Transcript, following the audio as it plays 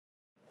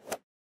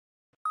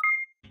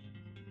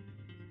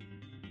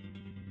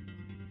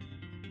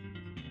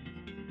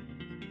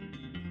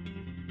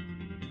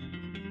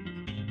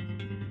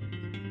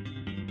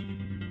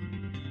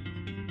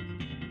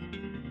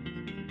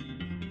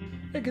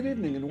Hey, good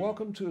evening and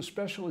welcome to a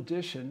special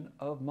edition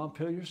of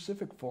Montpelier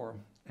Civic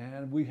Forum.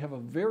 And we have a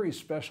very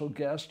special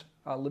guest,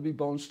 Libby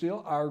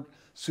Bonesteel, our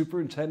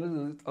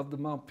superintendent of the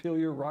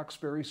Montpelier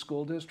Roxbury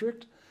School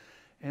District.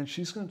 And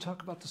she's going to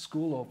talk about the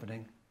school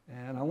opening.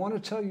 And I want to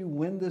tell you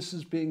when this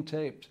is being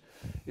taped.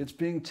 It's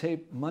being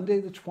taped Monday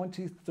the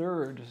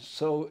 23rd.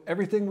 So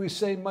everything we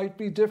say might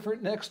be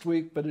different next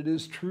week, but it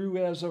is true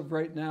as of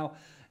right now.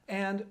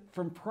 And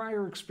from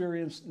prior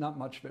experience, not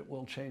much of it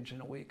will change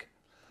in a week.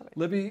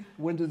 Libby,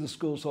 when do the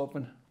schools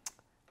open?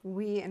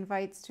 We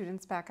invite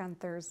students back on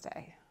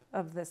Thursday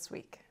of this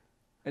week.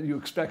 And you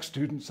expect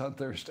students on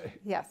Thursday?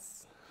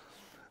 Yes.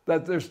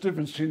 There's a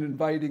difference between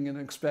inviting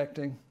and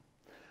expecting.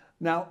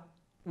 Now,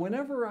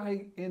 whenever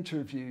I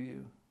interview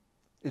you,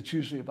 it's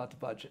usually about the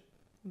budget.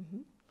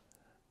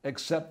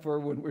 Except for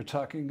when we're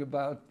talking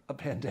about a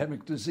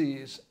pandemic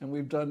disease. And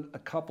we've done a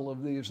couple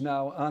of these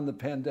now on the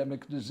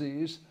pandemic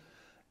disease.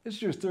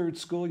 It's your third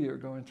school year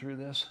going through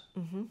this.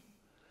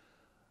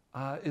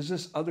 Is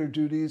this other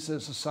duties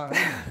as assigned?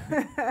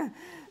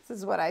 This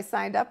is what I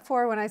signed up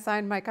for when I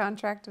signed my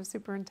contract of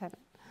superintendent.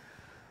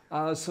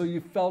 So you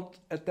felt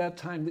at that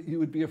time that you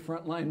would be a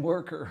frontline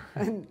worker?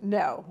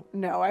 No,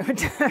 I would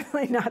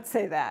definitely not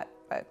say that,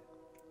 but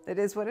it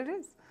is what it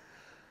is.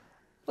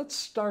 Let's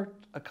start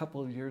a couple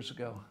of years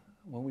ago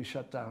when we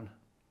shut down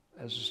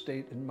as a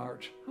state in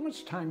March. How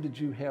much time did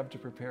you have to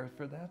prepare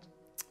for that?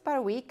 About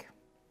a week,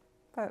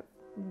 but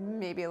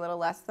maybe a little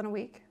less than a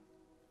week.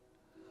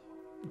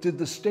 Did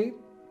the state,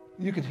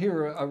 you can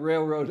hear a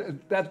railroad,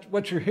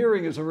 what you're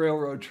hearing is a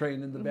railroad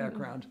train in the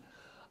background.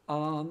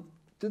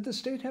 Did the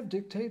state have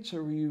dictates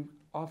or were you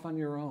off on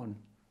your own?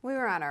 We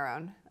were on our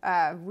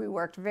own. We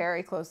worked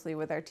very closely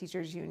with our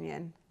teachers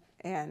union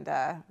and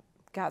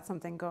got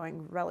something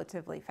going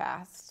relatively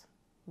fast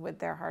with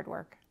their hard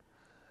work.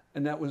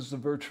 And that was the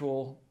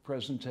virtual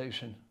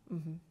presentation.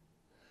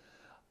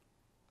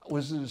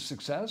 Was it a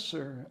success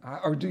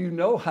or do you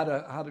know how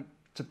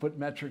to put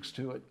metrics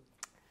to it?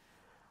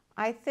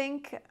 I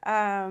think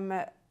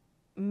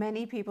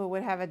many people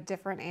would have a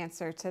different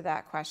answer to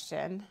that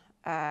question.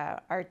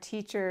 Our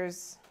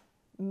teachers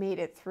made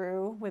it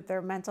through with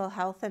their mental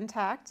health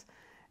intact,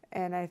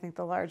 and I think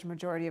the large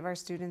majority of our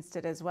students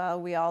did as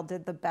well. We all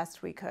did the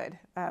best we could.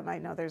 I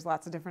know there's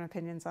lots of different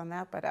opinions on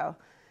that, but I'll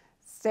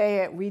say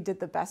it, we did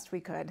the best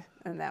we could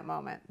in that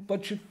moment.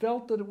 But you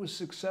felt that it was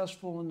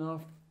successful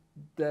enough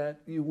that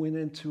you went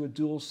into a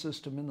dual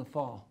system in the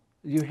fall.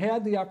 You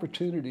had the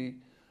opportunity,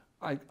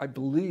 I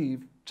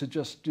believe, to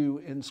just do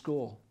in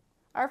school.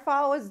 Our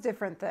fall was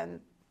different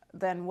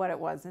than what it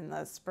was in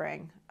the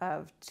spring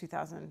of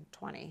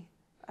 2020.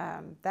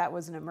 That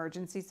was an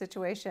emergency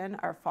situation.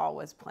 Our fall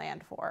was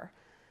planned for.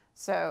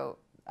 So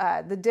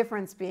the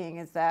difference being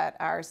is that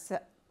our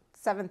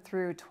 7th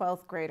through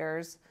 12th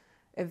graders,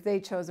 if they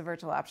chose a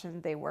virtual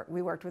option,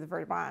 we worked with the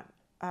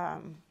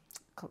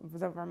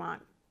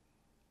Vermont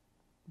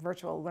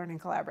Virtual Learning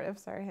Collaborative,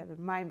 sorry, I had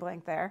a mind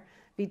blank there,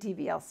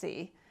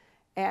 VTVLC.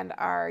 And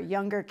our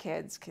younger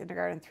kids,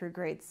 kindergarten through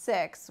grade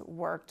 6,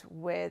 worked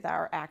with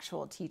our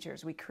actual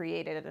teachers. We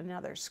created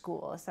another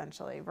school,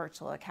 essentially,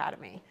 Virtual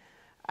Academy.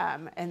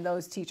 And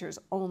those teachers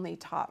only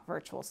taught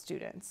virtual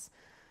students.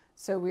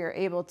 So we were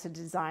able to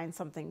design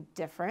something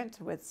different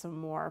with some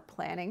more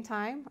planning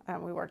time.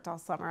 We worked all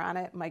summer on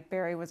it. Mike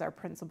Berry was our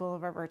principal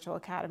of our Virtual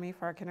Academy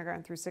for our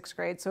kindergarten through 6th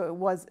grade. So it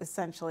was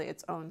essentially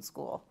its own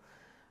school.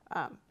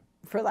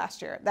 For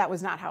last year. That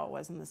was not how it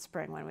was in the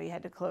spring when we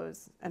had to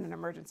close in an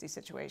emergency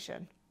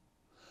situation.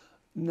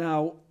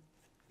 Now,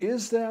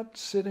 is that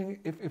sitting,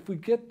 if we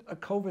get a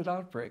COVID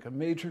outbreak, a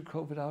major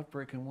COVID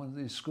outbreak in one of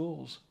these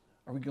schools,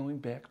 are we going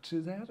back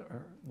to that?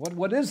 Or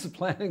what is the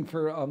planning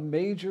for a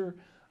major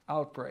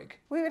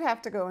outbreak? We would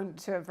have to go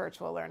into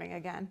virtual learning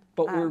again.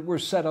 But we're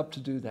set up to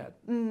do that.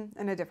 In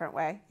a different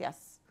way,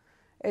 yes.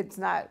 It's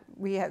not,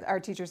 our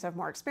teachers have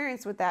more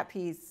experience with that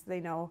piece.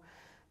 They know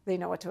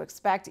what to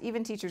expect.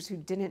 Even teachers who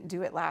didn't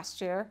do it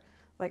last year,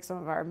 like some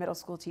of our middle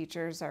school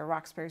teachers, our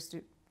Roxbury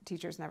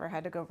teachers never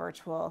had to go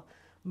virtual.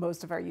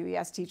 Most of our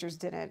UES teachers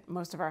didn't.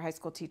 Most of our high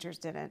school teachers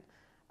didn't.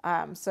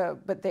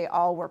 But they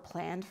all were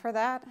planned for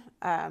that.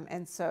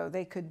 And so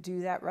they could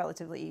do that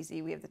relatively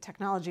easy. We have the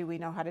technology we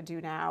know how to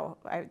do now.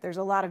 There's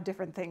a lot of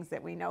different things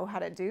that we know how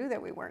to do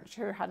that we weren't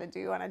sure how to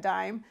do on a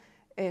dime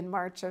in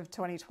March of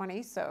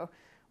 2020. So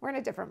we're in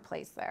a different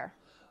place there.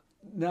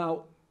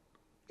 Now,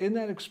 in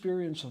that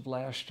experience of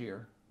last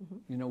year,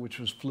 which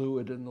was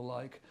fluid and the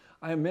like,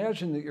 I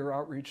imagine that your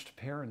outreach to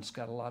parents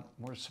got a lot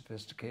more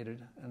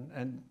sophisticated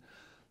and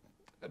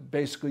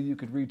basically you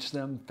could reach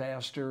them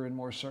faster and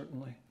more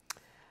certainly.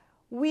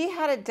 We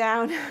had it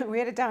down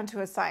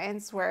to a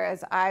science,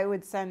 whereas I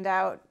would send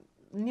out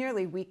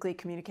nearly weekly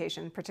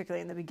communication,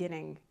 particularly in the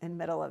beginning and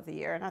middle of the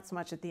year, not so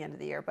much at the end of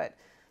the year, but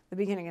the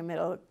beginning and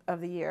middle of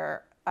the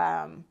year,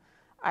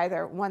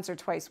 either once or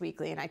twice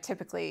weekly. And I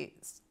typically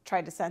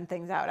tried to send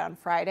things out on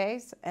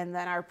Fridays, and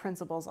then our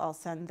principals all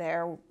send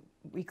their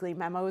weekly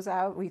memos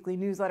out, weekly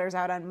newsletters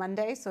out on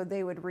Monday, so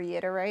they would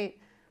reiterate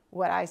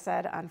what I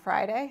said on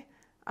Friday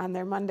on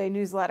their Monday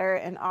newsletter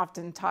and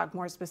often talk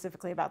more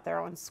specifically about their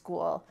own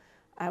school.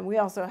 We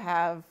also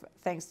have,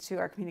 thanks to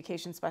our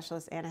communication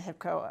specialist, Anna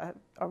Hipko,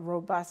 a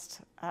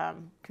robust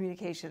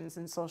communications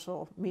and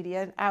social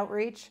media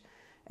outreach.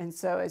 And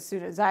so as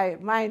soon as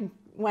mine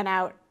went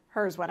out,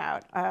 hers went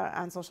out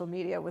on social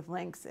media with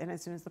links. And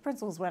as soon as the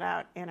principals went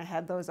out, Anna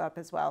had those up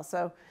as well.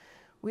 So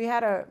we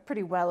had a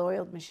pretty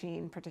well-oiled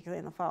machine, particularly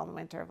in the fall and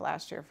winter of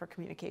last year, for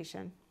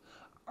communication.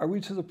 Are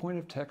we to the point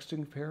of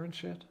texting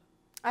parents yet?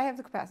 I have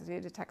the capacity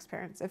to text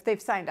parents if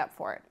they've signed up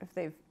for it, if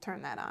they've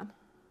turned that on.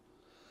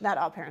 Not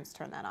all parents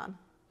turn that on.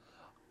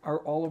 Are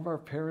all of our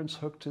parents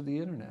hooked to the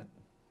internet?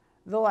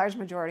 The large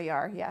majority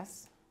are,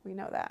 yes. We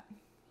know that.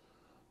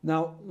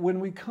 Now,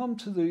 when we come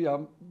to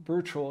the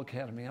virtual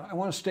academy, I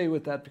want to stay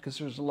with that because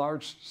there's a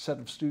large set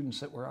of students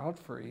that were out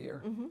for a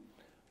year. Mm-hmm.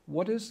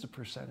 What is the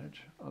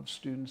percentage of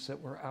students that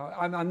were out?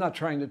 I'm not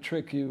trying to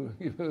trick you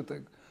with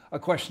a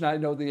question I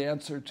know the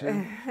answer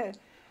to.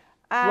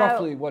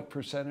 Roughly what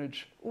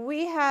percentage?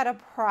 We had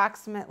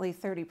approximately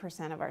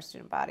 30% of our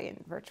student body in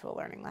virtual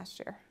learning last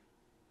year.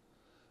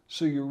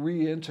 So you're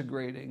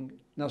reintegrating,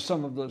 now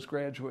some of those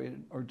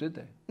graduated, or did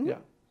they? Mm-hmm. Yeah.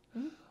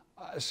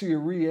 Mm-hmm. So you're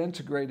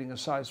reintegrating a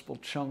sizable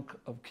chunk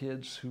of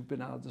kids who've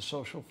been out of the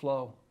social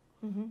flow,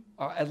 mm-hmm.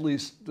 At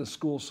least the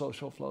school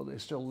social flow. They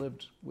still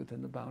lived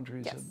within the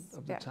boundaries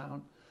of the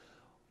town.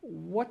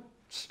 What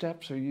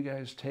steps are you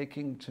guys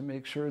taking to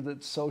make sure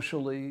that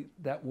socially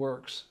that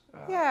works?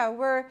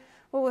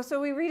 So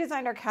we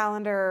redesigned our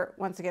calendar.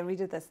 Once again, we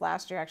did this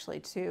last year actually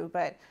too,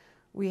 but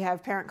we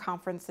have parent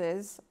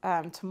conferences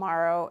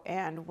tomorrow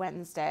and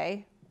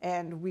Wednesday,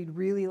 and we'd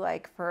really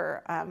like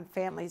for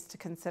families to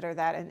consider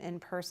that an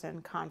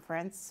in-person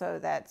conference so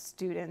that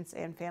students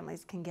and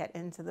families can get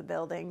into the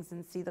buildings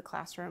and see the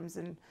classrooms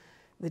and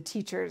the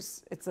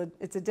teachers. It's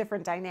a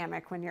different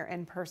dynamic when you're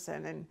in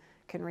person and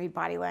can read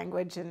body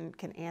language and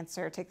can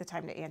take the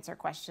time to answer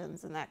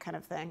questions and that kind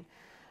of thing.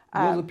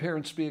 Will the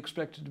parents be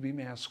expected to be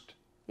masked?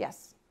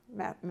 Yes,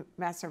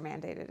 masks are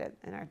mandated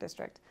in our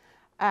district.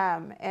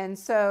 And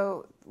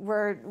so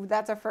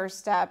that's our first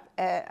step.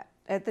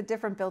 At the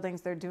different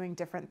buildings, they're doing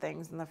different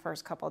things in the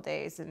first couple of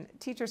days, and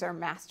teachers are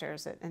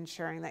masters at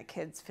ensuring that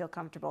kids feel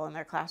comfortable in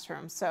their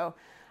classrooms. So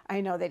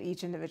I know that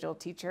each individual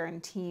teacher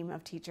and team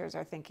of teachers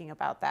are thinking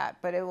about that,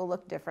 but it will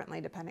look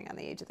differently depending on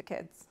the age of the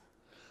kids.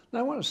 Now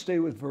I want to stay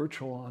with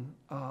virtual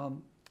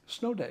on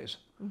snow days.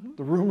 Mm-hmm.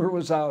 The rumor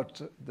was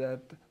out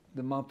that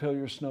the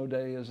Montpelier snow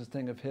day is a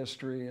thing of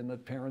history and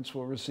that parents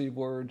will receive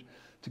word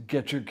to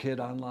get your kid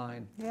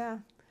online. Yeah,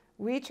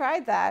 we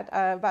tried that.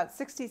 About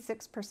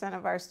 66%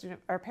 of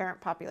our parent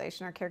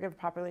population, our caregiver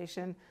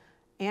population,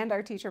 and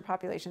our teacher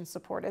population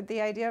supported the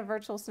idea of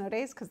virtual snow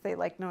days because they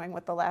like knowing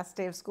what the last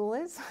day of school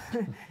is.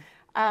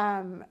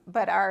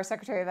 But our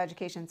Secretary of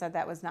Education said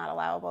that was not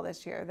allowable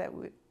this year,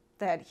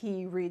 that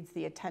he reads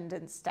the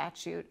attendance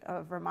statute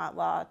of Vermont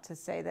law to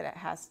say that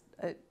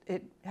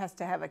it has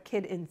to have a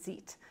kid in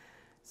seat.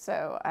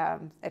 So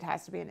it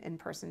has to be an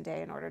in-person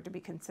day in order to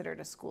be considered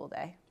a school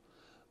day.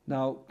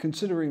 Now,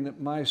 considering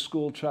that my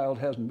school child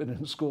hasn't been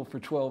in school for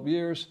 12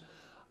 years,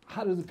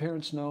 how do the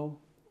parents know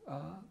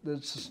that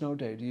it's a snow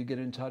day? Do you get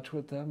in touch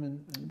with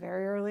them?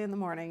 Very early in the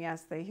morning,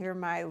 yes. They hear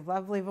my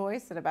lovely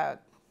voice at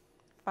about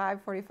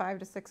 5:45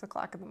 to 6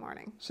 o'clock in the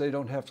morning. So they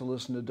don't have to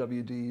listen to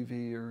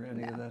WDEV or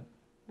any of that?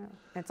 No.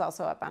 It's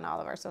also up on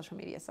all of our social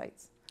media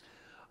sites.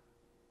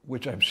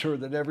 Which I'm sure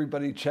that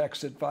everybody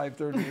checks at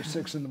 5:30 or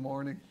 6 in the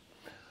morning.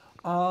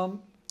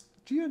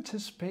 Do you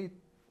anticipate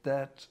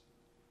that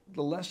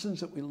the lessons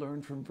that we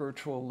learn from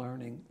virtual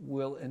learning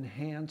will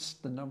enhance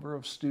the number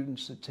of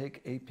students that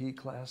take AP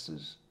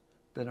classes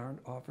that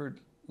aren't offered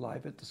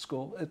live at the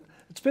school?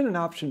 It's been an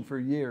option for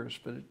years,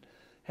 but it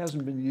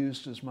hasn't been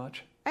used as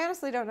much. I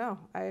honestly don't know.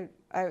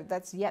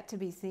 That's yet to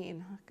be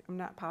seen. I'm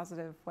not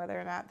positive whether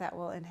or not that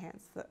will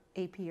enhance the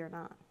AP or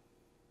not.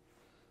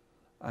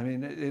 I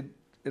mean,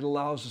 it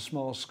allows a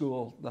small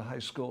school, the high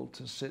school,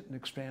 to sit and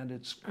expand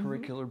its mm-hmm.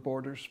 curricular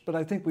borders. But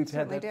I think we've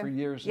Certainly had that do. for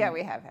years. Yeah,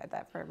 we have had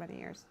that for many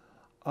years.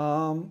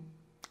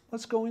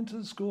 Let's go into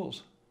the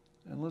schools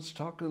and let's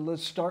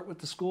start with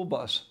the school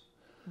bus.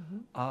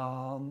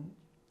 Mm-hmm.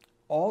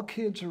 All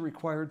kids are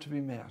required to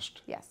be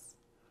masked. Yes.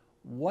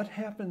 What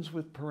happens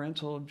with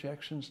parental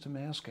objections to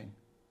masking?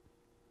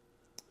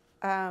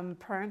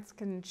 Parents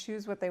can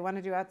choose what they want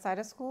to do outside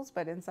of schools,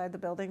 but inside the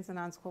buildings and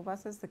on school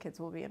buses, the kids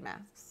will be in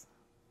masks.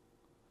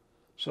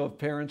 So if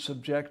parents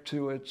object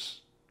to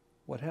it,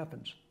 what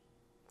happens?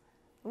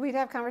 We'd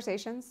have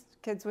conversations.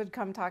 Kids would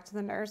come talk to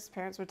the nurse.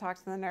 Parents would talk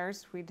to the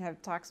nurse. We'd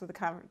have talks with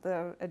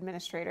the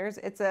administrators.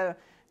 It's a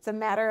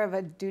matter of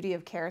a duty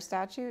of care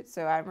statute.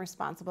 So I'm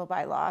responsible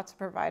by law to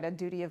provide a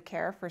duty of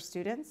care for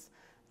students.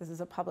 This is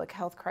a public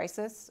health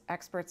crisis.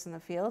 Experts in the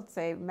field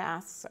say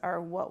masks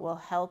are what will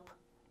help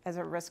as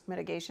a risk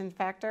mitigation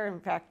factor. In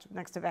fact,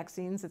 next to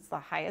vaccines, it's the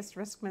highest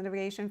risk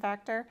mitigation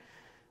factor.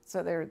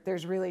 So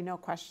there's really no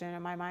question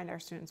in my mind our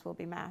students will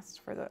be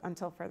masked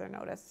until further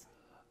notice.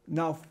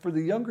 Now, for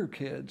the younger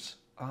kids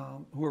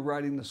who are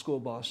riding the school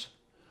bus,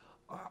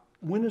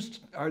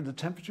 are the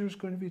temperatures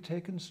going to be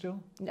taken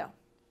still?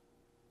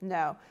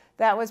 No.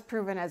 That was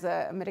proven as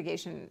a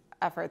mitigation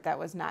effort that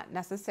was not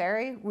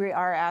necessary. We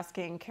are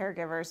asking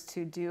caregivers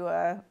to do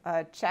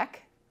a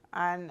check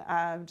on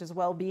just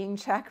well-being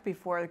check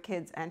before the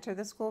kids enter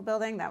the school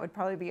building. That would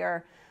probably be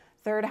our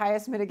third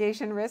highest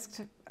mitigation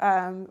risk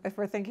if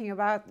we're thinking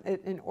about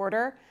it in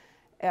order.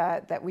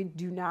 That we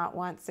do not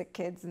want sick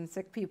kids and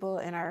sick people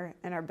in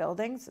our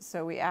buildings.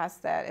 So we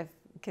ask that if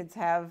kids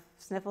have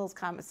sniffles,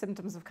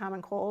 symptoms of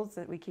common colds,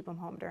 that we keep them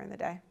home during the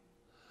day.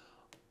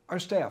 Our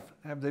staff,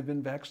 have they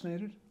been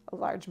vaccinated? A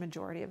large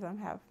majority of them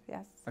have,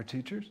 yes. Our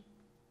teachers?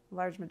 A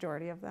large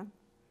majority of them.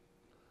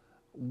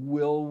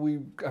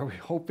 Are we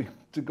hoping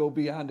to go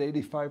beyond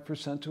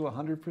 85% to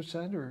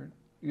 100%, or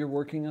you're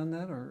working on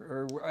that,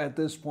 or at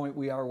this point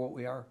we are what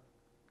we are?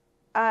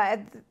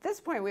 At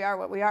this point we are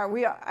what we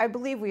are. I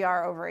believe we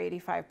are over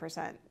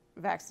 85%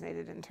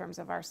 vaccinated in terms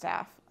of our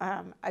staff.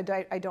 I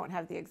don't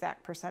have the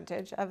exact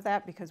percentage of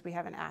that because we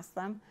haven't asked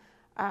them.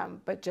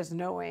 But just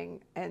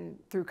knowing and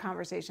through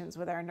conversations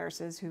with our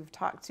nurses who've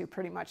talked to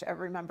pretty much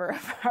every member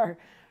of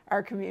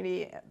our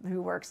community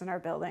who works in our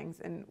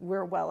buildings, and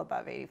we're well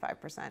above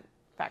 85%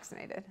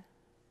 vaccinated.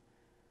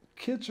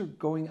 Kids are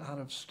going out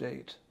of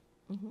state.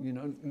 Mm-hmm. You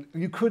know,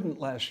 you couldn't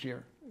last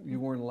year. You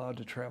weren't allowed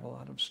to travel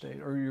out of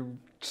state, or you're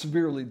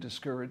severely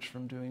discouraged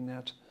from doing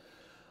that.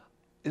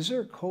 Is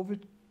there a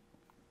COVID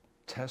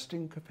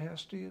testing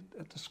capacity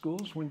at the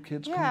schools when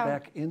kids come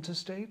back into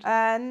state?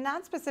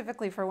 Not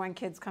specifically for when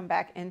kids come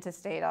back into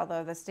state,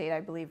 although the state,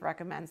 I believe,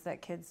 recommends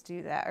that kids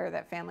do that, or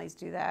that families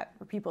do that,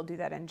 or people do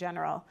that in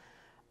general.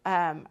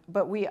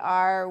 But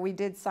we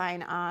did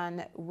sign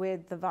on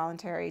with the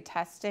voluntary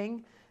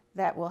testing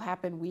that will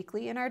happen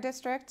weekly in our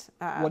district.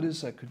 What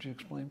is that? Could you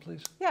explain,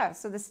 please? Yeah,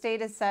 so the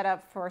state is set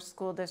up for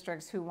school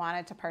districts who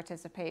wanted to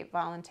participate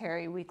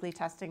voluntary weekly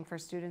testing for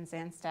students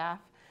and staff.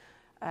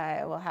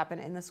 It will happen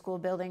in the school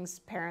buildings.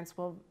 Parents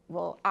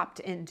will opt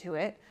into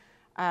it.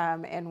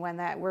 And when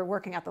we're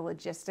working out the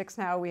logistics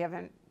now,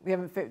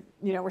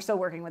 we're still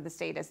working with the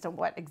state as to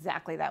what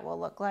exactly that will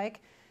look like.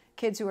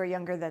 Kids who are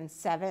younger than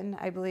 7,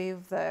 I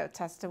believe, the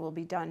test will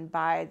be done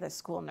by the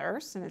school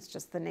nurse, and it's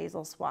just the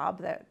nasal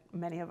swab that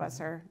many of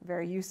us are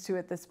very used to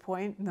at this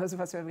point, and those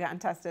of us who have gotten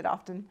tested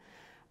often.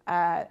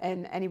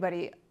 And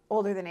anybody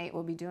older than 8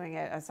 will be doing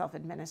a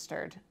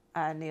self-administered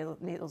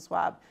nasal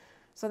swab.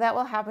 So that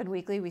will happen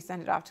weekly. We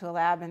send it off to a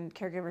lab, and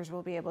caregivers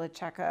will be able to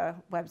check a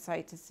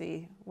website to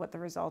see what the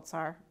results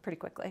are pretty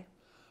quickly.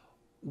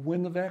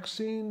 When the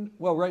vaccine,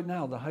 well, right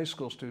now the high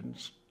school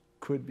students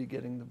could be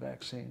getting the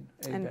vaccine.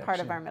 Part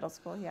of our middle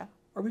school, yeah.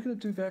 Are we going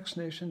to do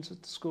vaccinations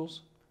at the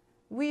schools?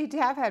 We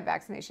have had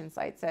vaccination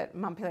sites at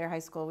Montpelier High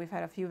School. We've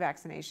had a few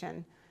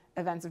vaccination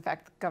events. In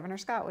fact, Governor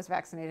Scott was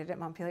vaccinated at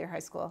Montpelier High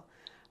School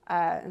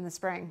in the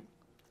spring.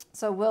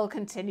 So we'll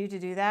continue to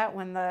do that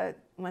when the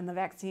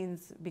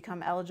vaccines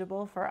become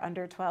eligible for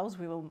under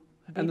 12s.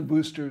 And the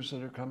boosters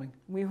that are coming.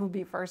 We will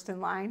be first in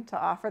line to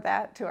offer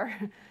that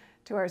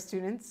to our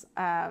students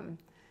and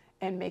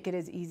make it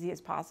as easy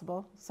as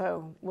possible.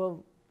 So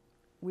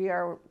we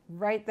are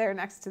right there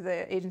next to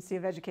the Agency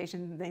of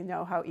Education. They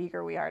know how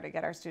eager we are to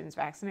get our students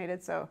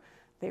vaccinated, so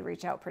they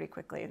reach out pretty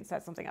quickly and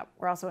set something up.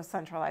 We're also a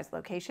centralized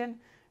location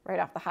right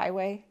off the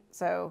highway,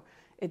 so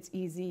it's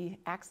easy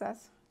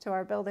access to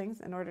our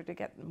buildings in order to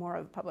get more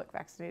of the public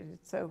vaccinated.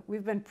 So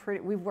we've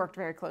worked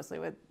very closely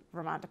with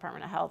Vermont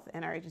Department of Health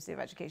and our Agency of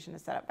Education to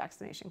set up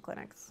vaccination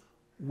clinics.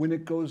 When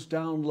it goes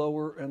down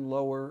lower and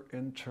lower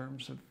in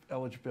terms of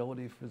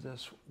eligibility for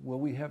this, will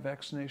we have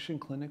vaccination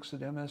clinics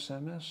at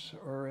MSMS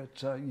or at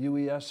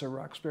UES or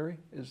Roxbury?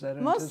 Is that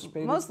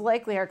anticipated? Most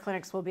likely our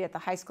clinics will be at the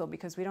high school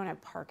because we don't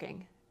have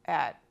parking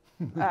at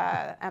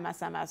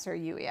MSMS or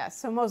UES.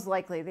 So most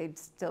likely they'd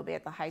still be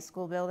at the high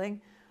school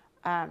building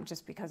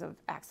just because of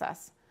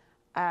access.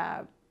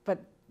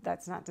 But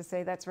that's not to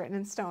say that's written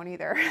in stone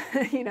either.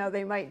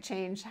 They might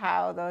change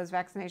how those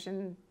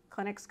vaccination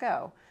clinics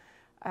go.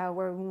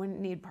 Where we wouldn't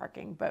need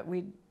parking, but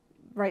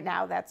right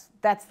now that's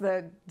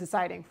the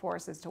deciding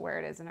force as to where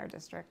it is in our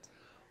district.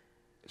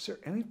 Is there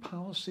any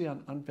policy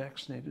on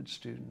unvaccinated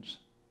students?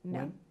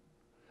 No.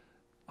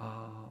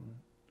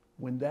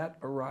 When that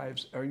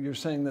arrives, you're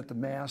saying that the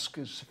mask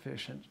is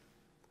sufficient?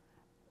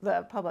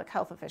 The public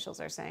health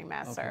officials are saying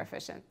masks are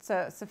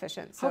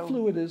sufficient. How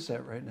fluid is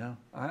that right now?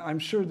 I'm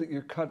sure that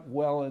you're cut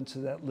well into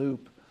that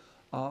loop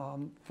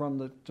from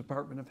the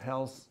Department of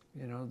Health,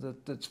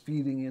 that's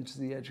feeding into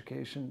the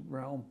education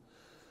realm.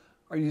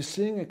 Are you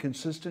seeing a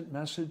consistent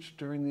message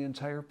during the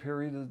entire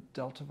period of the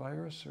Delta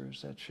virus, or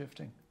is that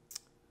shifting?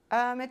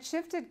 It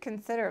shifted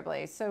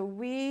considerably. So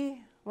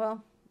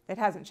it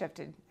hasn't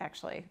shifted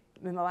actually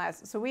in the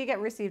last. So we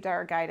received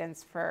our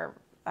guidance for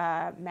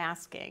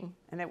masking,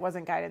 and it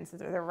wasn't guidance;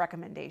 they were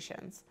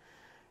recommendations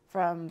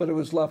from. But it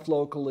was left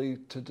locally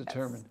to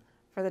determine.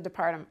 From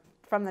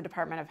the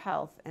Department of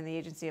Health and the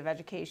Agency of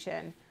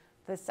Education,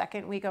 the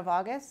second week of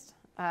August.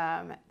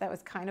 That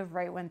was kind of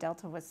right when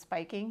Delta was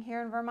spiking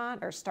here in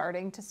Vermont, or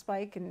starting to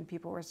spike, and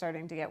people were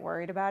starting to get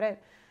worried about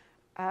it.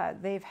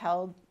 They've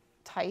held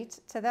tight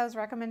to those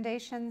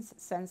recommendations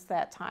since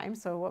that time.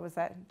 So what was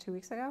that, 2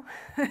 weeks ago?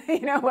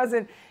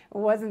 It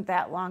wasn't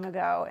that long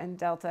ago, and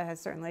Delta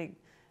has certainly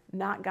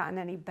not gotten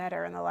any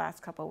better in the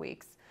last couple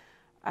weeks.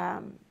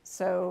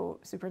 So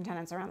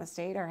superintendents around the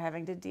state are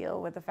having to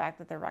deal with the fact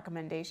that they're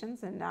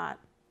recommendations and not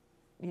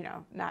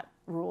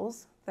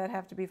rules that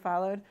have to be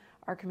followed.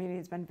 Our community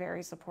has been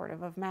very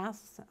supportive of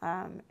masks,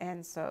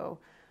 and so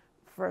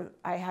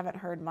I haven't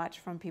heard much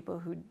from people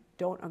who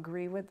don't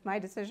agree with my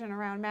decision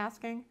around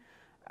masking.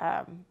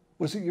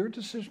 Was it your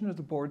decision or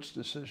the board's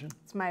decision?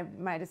 It's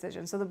my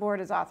decision. So the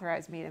board has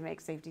authorized me to make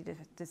safety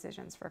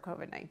decisions for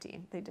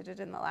COVID-19. They did it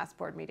in the last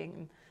board meeting,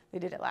 and they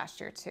did it last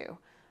year too.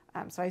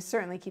 So I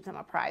certainly keep them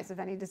apprised of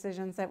any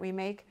decisions that we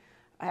make.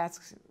 I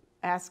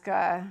ask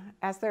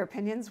their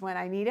opinions when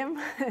I need them,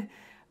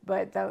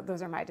 but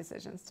those are my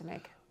decisions to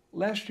make.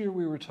 Last year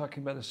we were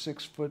talking about a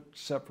 6-foot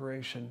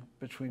separation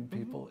between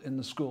people in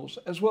the schools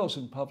as well as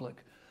in public.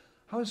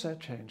 How has that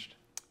changed?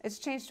 It's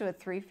changed to a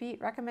 3 feet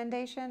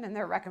recommendation, and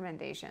they're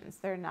recommendations.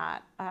 They're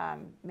not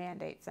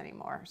mandates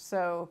anymore.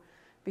 So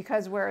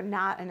because we're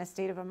not in a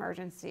state of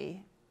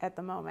emergency at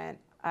the moment,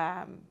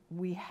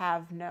 we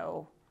have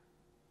no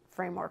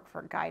framework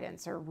for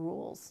guidance or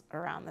rules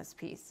around this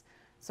piece.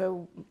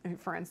 So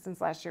for instance,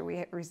 last year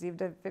we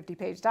received a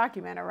 50-page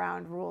document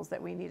around rules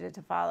that we needed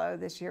to follow.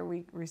 This year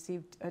we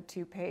received a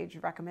 2-page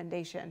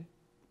recommendation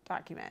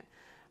document.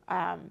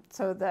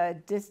 So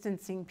the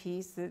distancing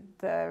piece,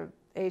 the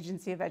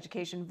Agency of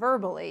Education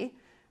verbally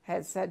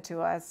has said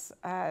to us,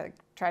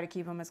 try to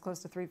keep them as close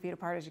to 3 feet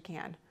apart as you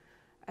can.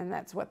 And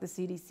that's what the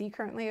CDC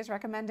currently is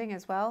recommending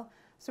as well.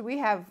 So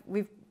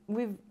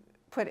we've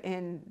put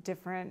in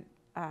different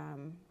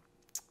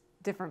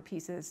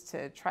pieces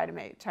to try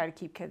to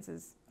keep kids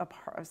as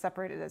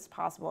separated as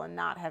possible and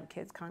not have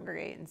kids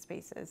congregate in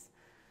spaces.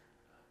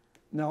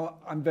 Now,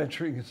 I'm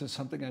venturing into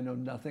something I know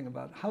nothing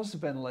about. How's the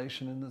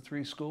ventilation in the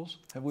 3 schools?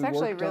 Have we It's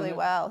actually worked on really it?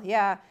 well.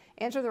 Yeah,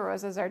 Andrew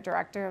LaRosa is our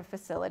director of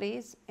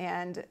facilities,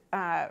 and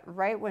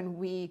right when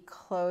we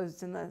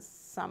closed in the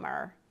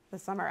summer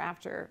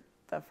after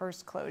the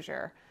first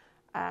closure,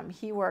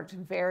 he worked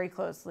very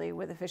closely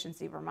with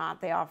Efficiency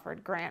Vermont. They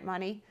offered grant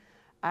money.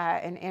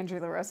 And Andrew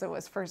LaRosa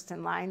was first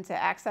in line to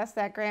access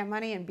that grant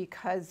money, and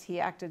because he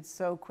acted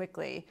so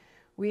quickly,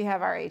 we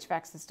have our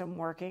HVAC system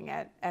working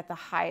at the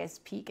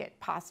highest peak it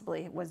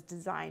possibly was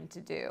designed to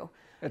do.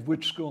 At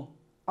which school?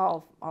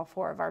 All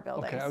 4 of our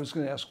buildings. Okay, I was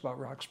going to ask about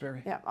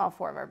Roxbury. Yeah, all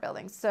 4 of our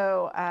buildings.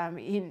 So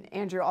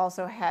Andrew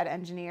also had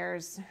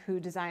engineers who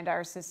designed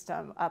our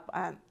system up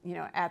on,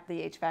 at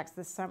the HVACs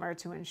this summer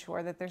to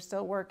ensure that they're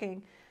still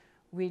working.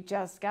 We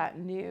just got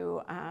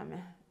new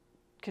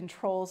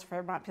controls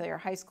for Montpelier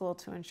High School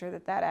to ensure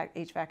that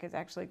HVAC is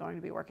actually going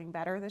to be working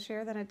better this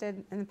year than it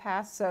did in the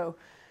past. So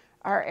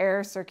our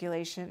air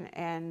circulation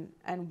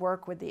and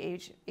work with the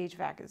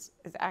HVAC is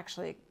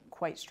actually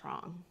quite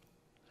strong.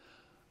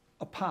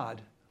 A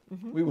pod.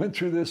 We went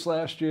through this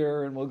last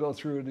year and we'll go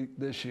through it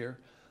this year.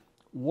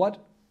 What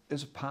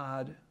is a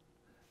pod?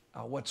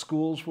 What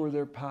schools were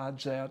there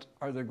pods at?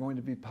 Are there going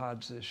to be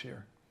pods this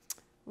year?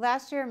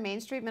 Last year,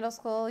 Main Street Middle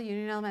School,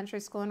 Union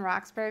Elementary School, and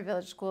Roxbury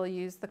Village School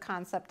used the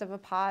concept of a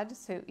pod.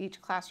 So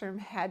each classroom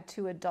had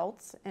 2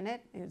 adults in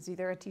it. It was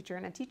either a teacher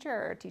and a teacher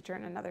or a teacher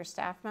and another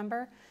staff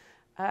member.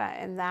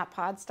 And that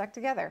pod stuck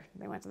together.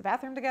 They went to the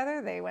bathroom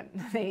together. They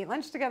ate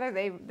lunch together.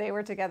 They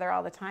were together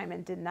all the time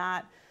and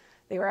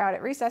they were out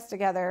at recess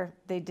together.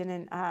 They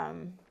didn't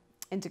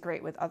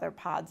integrate with other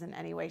pods in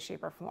any way,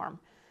 shape, or form.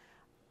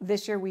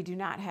 This year, we do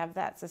not have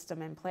that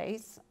system in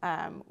place.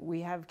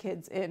 We have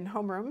kids in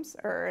homerooms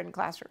or in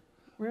classrooms.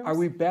 Are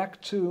we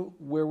back to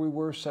where we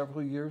were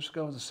several years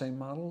ago, the same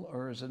model,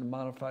 or is it a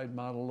modified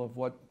model of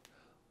what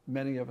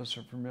many of us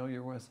are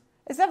familiar with?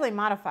 It's definitely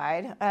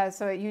modified.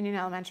 So at Union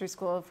Elementary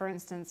School, for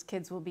instance,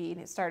 kids will be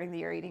starting the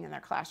year eating in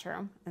their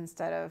classroom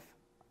instead of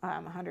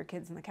 100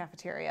 kids in the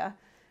cafeteria.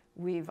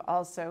 We've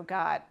also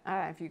got,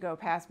 if you go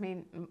past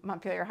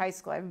Montpelier High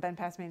School, I haven't been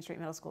past Main Street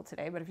Middle School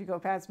today, but if you go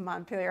past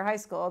Montpelier High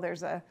School,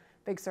 there's a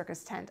big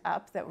circus tent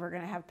up that we're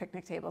going to have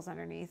picnic tables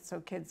underneath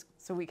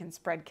so we can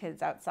spread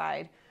kids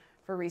outside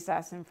for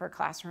recess and for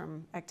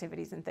classroom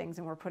activities and things.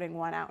 And we're putting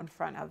one out in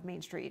front of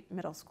Main Street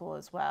Middle School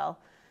as well.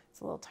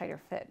 It's a little tighter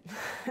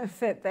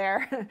fit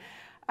there.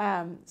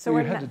 So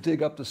you had to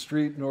dig up the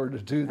street in order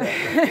to do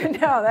that. Right?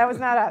 No, that was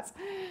not us.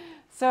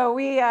 So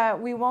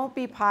we won't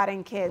be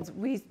potting kids.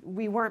 We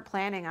weren't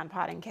planning on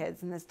potting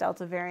kids, and this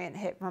Delta variant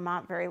hit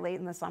Vermont very late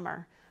in the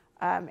summer.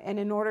 And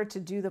in order to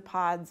do the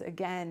pods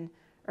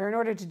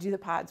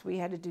we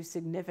had to do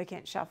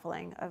significant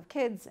shuffling of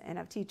kids and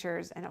of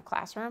teachers and of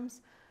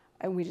classrooms,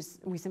 and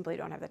we simply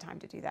don't have the time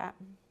to do that.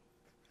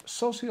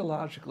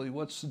 Sociologically,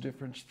 what's the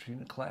difference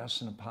between a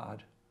class and a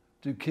pod?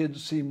 Do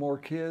kids see more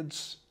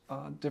kids?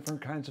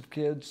 Different kinds of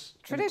kids?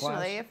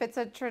 Traditionally, if it's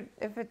a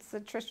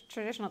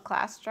traditional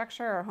class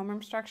structure or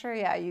homeroom structure,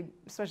 yeah,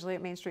 especially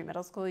at Main Street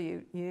Middle School,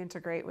 you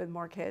integrate with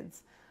more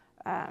kids.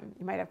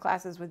 You might have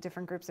classes with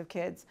different groups of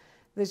kids.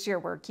 This year,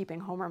 we're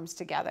keeping homerooms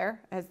together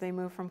as they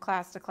move from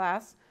class to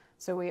class.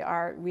 So we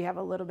have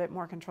a little bit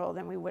more control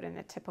than we would in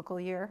a typical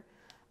year.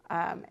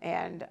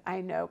 And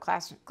I know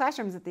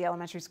classrooms at the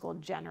elementary school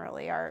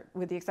generally are,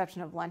 with the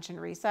exception of lunch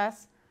and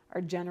recess,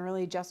 are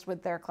generally just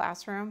with their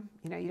classroom.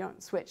 You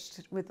don't switch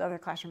with other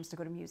classrooms to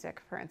go to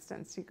music, for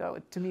instance. You go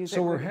to music.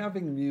 So we're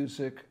having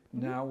music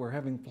now, we're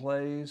having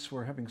plays,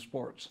 we're having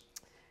sports.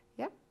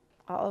 Yep,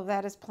 all of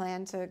that is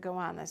planned to go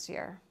on this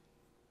year.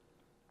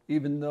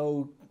 Even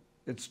though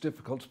it's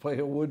difficult to play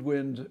a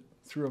woodwind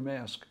through a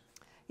mask.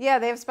 Yeah,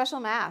 they have special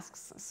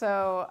masks.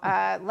 So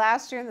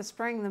last year in the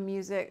spring, the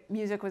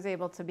music was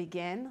able to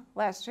begin.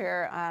 Last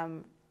year,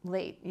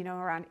 late,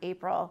 around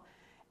April,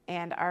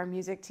 and our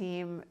music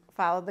team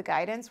followed the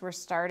guidance. We're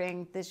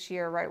starting this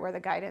year right where the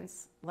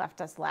guidance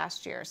left us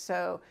last year.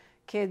 So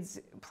kids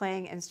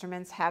playing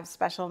instruments have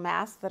special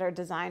masks that are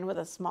designed with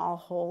a small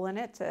hole in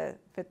it to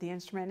fit the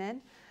instrument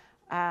in.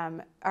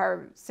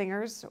 Our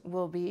singers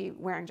will be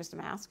wearing just a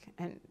mask,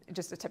 and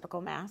just a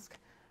typical mask.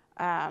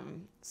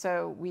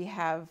 So we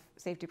have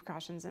safety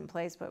precautions in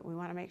place, but we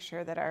want to make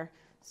sure that our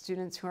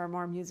students who are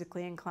more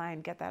musically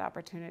inclined get that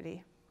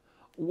opportunity.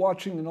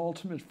 Watching an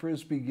ultimate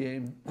Frisbee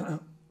game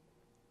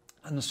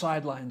on the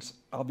sidelines,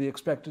 I'll be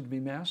expected to be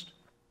masked?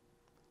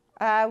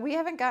 We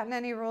haven't gotten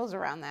any rules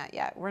around that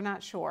yet. We're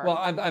not sure. Well,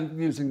 I'm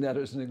using that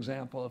as an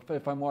example.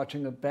 If I'm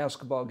watching a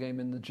basketball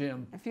game in the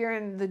gym. If you're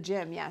in the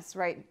gym, yes,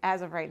 right.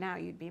 As of right now,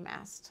 you'd be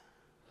masked.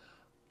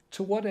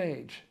 To what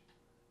age?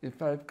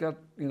 If I've got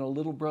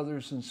little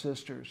brothers and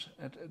sisters,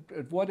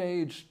 at what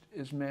age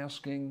is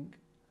masking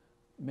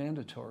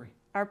mandatory?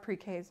 Our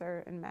pre-Ks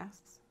are in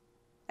masks.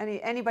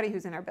 Anybody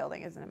who's in our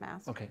building is in a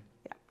mask. Okay.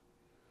 Yeah.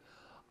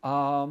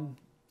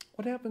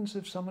 What happens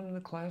if someone in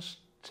the class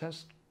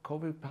tests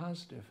COVID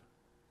positive?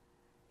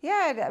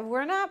 Yeah,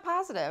 we're not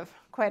positive,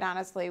 quite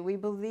honestly. We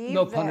believe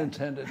no pun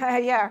intended.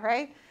 Yeah,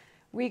 right.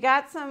 We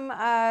got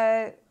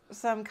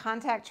some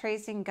contact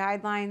tracing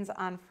guidelines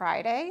on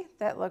Friday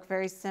that look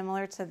very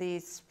similar to the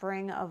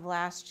spring of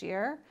last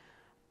year.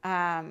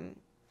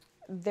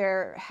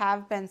 There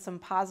have been some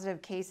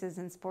positive cases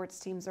in sports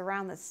teams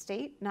around the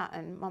state, not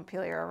in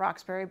Montpelier or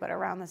Roxbury, but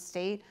around the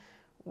state,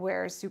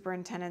 where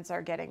superintendents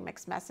are getting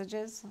mixed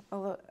messages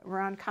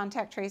around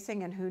contact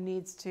tracing and who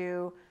needs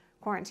to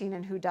quarantine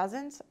and who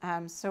doesn't.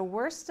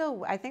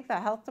 So I think the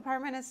health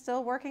department is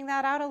still working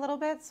that out a little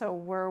bit. So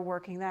we're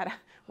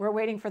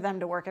waiting for them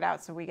to work it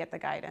out so we get the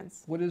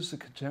guidance. What is the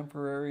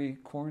contemporary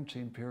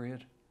quarantine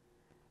period?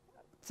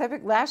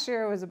 Civic last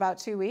year was about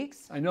 2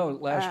 weeks. I know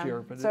last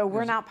year, but so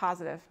we're not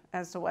positive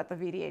as to what the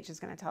VDH is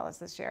going to tell us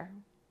this year.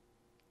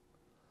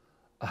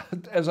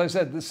 As I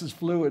said, this is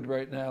fluid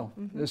right now.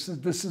 Mm-hmm.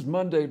 This is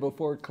Monday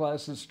before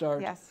classes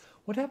start. Yes.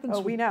 What happens?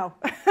 We know.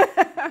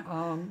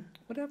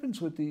 What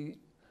happens with the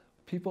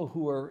people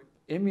who are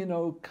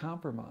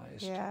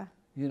immunocompromised? Yeah.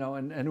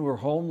 And who were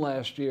home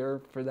last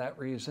year for that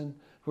reason,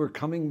 who are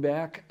coming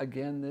back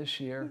again this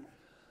year?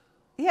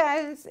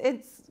 Yeah,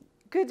 it's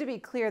good to be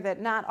clear that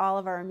not all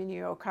of our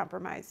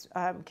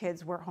immunocompromised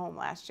kids were home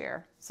last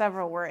year.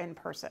 Several were in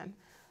person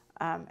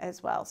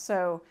as well.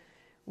 So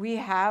we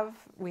have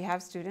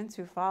students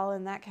who fall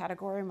in that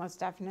category, most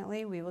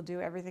definitely. We will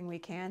do everything we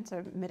can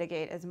to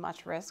mitigate as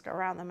much risk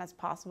around them as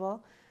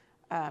possible.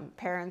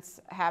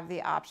 Parents have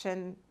the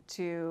option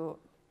to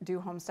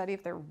do home study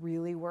if they're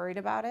really worried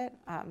about it.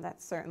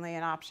 That's certainly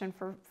an option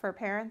for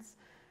parents.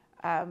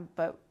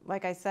 But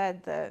like I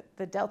said,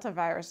 the Delta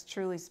virus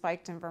truly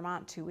spiked in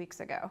Vermont 2 weeks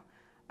ago.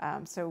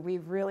 So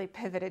we've really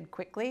pivoted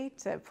quickly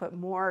to put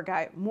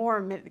more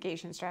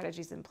mitigation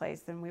strategies in place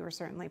than we were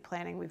certainly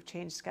planning. We've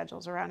changed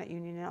schedules around at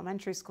Union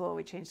Elementary School.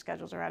 We changed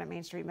schedules around at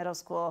Main Street Middle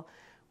School.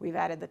 We've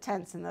added the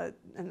tents and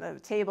the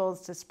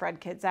tables to spread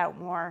kids out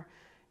more.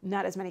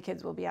 Not as many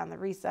kids will be out at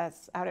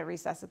recess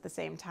at the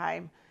same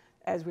time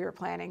as we were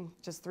planning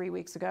just 3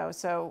 weeks ago.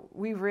 So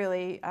we're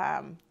really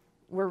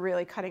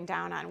cutting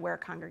down on where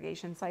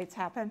congregation sites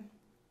happen.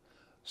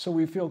 So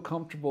we feel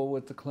comfortable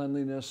with the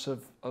cleanliness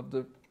of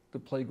the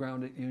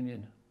playground at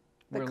Union.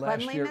 The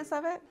cleanliness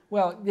of it?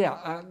 Well,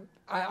 yeah,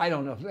 I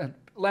don't know.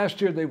 Last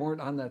year they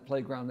weren't on that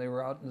playground. They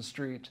were out in the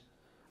street.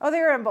 Oh, they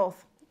were in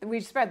both. We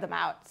spread them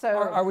out. So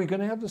are we going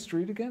to have the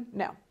street again?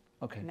 No.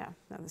 Okay. No,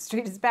 the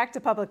street is back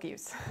to public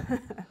use.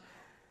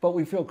 But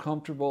we feel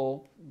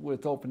comfortable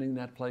with opening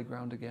that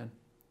playground again.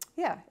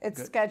 Yeah,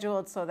 it's Good.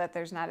 scheduled so that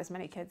there's not as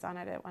many kids on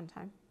it at one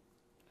time.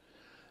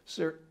 Is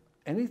there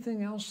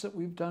anything else that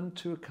we've done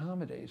to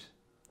accommodate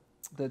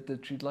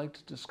that you'd like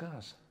to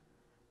discuss?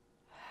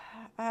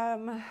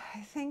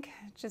 I think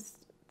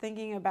just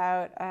thinking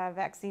about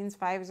vaccines,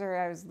 Pfizer,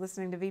 I was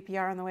listening to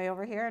VPR on the way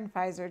over here, and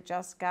Pfizer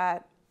just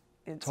got,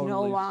 it's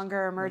no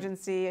longer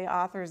emergency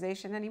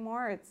authorization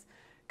anymore. It's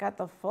got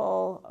the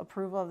full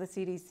approval of the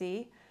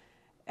CDC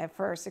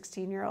for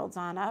 16-year-olds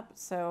on up.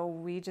 So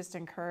we just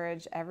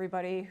encourage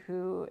everybody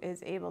who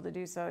is able to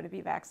do so to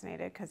be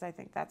vaccinated, because I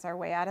think that's our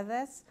way out of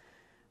this.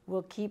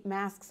 We'll keep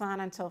masks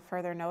on until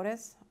further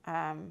notice.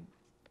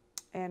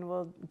 And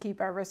we'll keep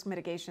our risk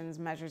mitigations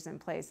measures in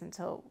place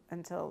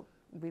until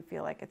we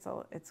feel like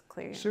it's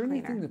clear. Is there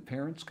anything that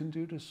parents can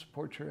do to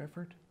support your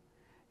effort?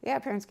 Yeah,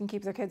 parents can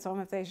keep their kids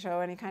home if they show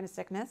any kind of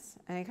sickness,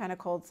 any kind of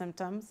cold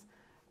symptoms.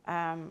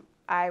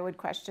 I would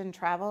question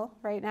travel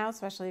right now,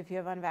 especially if you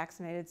have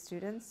unvaccinated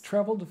students.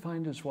 Travel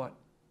defined as what?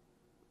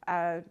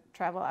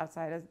 travel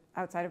outside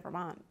of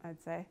Vermont,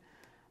 I'd say.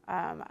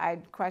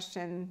 I'd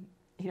question,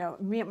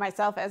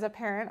 myself as a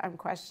parent, I'm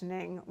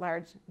questioning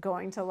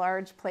going to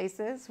large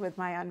places with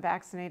my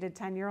unvaccinated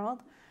 10-year-old.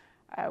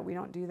 We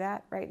don't do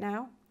that right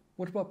now.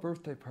 What about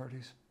birthday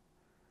parties?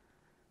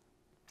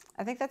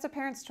 I think that's a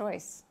parent's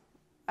choice.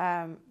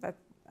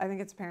 I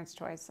think it's a parent's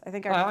choice. I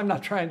think I'm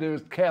not trying to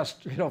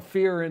cast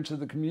fear into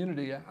the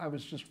community. I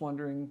was just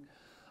wondering,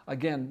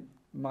 again,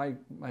 my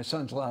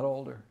son's a lot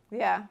older.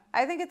 Yeah,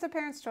 I think it's a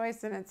parent's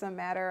choice, and it's a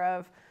matter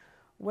of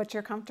what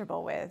you're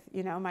comfortable with.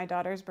 My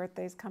daughter's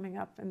birthday's coming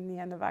up in the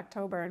end of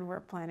October, and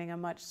we're planning a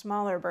much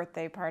smaller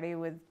birthday party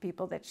with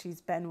people that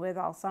she's been with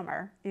all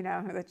summer,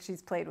 that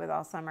she's played with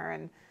all summer,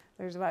 and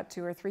there's about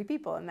 2 or 3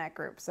 people in that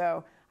group.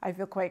 So I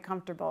feel quite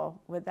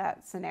comfortable with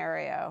that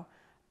scenario.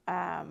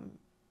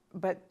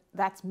 But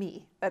that's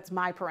me. That's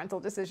my parental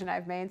decision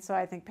I've made, so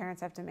I think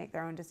parents have to make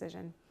their own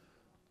decision.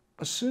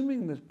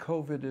 Assuming that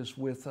COVID is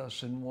with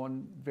us in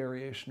one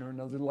variation or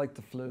another, like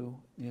the flu,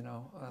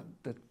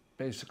 that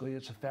basically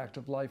it's a fact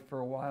of life for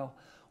a while,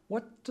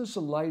 what does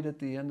the light at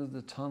the end of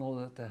the tunnel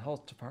that the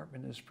health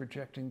department is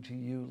projecting to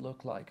you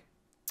look like?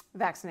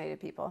 Vaccinated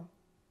people.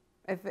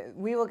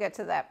 We will get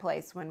to that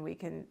place when we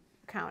can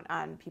count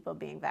on people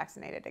being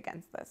vaccinated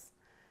against this.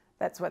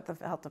 That's what the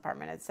health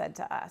department has said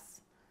to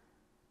us.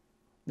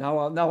 Now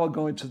I'll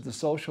go into the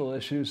social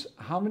issues.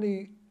 How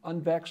many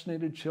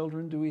unvaccinated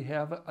children do we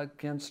have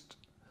against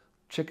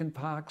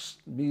chickenpox,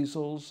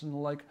 measles, and the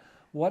like?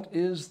 What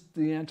is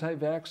the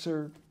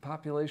anti-vaxxer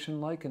population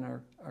like in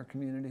our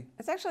community?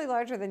 It's actually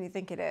larger than you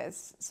think it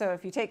is. So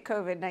if you take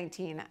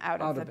COVID-19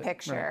 out of the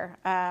picture,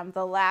 right.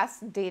 The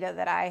last data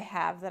that I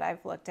have that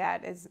I've looked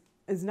at is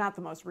not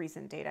the most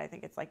recent data. I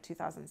think it's like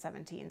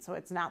 2017, so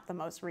it's not the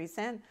most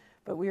recent,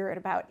 but we were at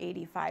about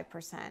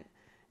 85%.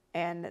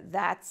 And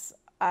that's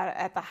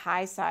at the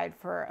high side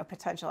for a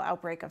potential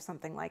outbreak of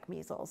something like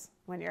measles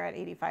when you're at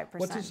 85%.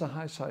 What does the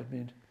high side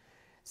mean?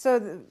 So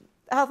the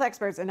health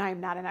experts, and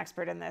I'm not an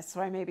expert in this, so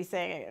I may be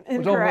saying it incorrectly.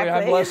 Well, don't worry,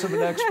 I'm less of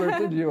an expert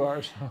than you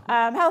are. So.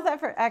 Health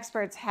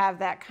experts have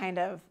that kind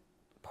of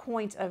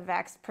point of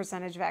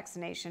percentage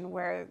vaccination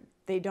where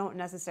they don't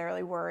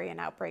necessarily worry an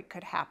outbreak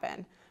could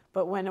happen.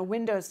 But when a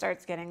window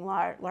starts getting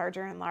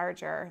larger and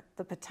larger,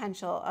 the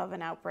potential of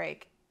an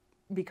outbreak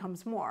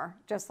becomes more,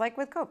 just like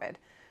with COVID.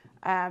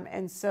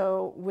 And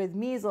so with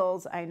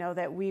measles, I know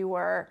that we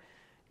were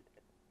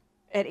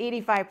at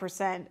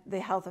 85%. The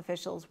health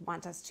officials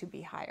want us to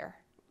be higher,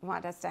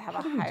 want us to have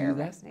a higher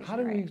vaccination rate. How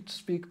do we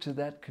speak to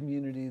that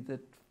community that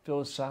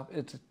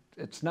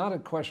it's not a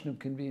question of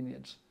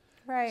convenience.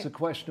 Right. It's a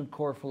question of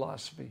core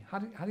philosophy. How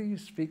do you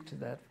speak to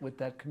that with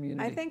that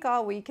community? I think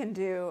all we can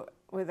do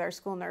with our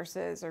school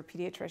nurses or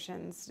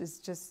pediatricians is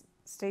just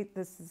state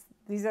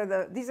these are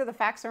the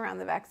facts around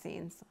the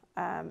vaccines,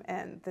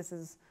 and this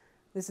is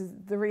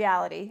the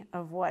reality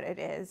of what it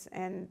is,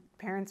 and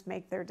parents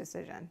make their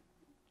decision.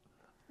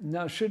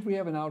 Now, should we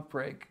have an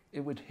outbreak, it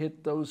would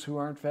hit those who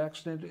aren't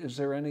vaccinated? Is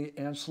there any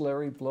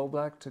ancillary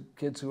blowback to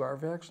kids who are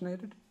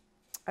vaccinated?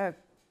 A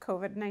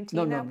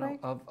COVID-19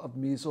 outbreak? No, of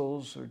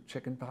measles or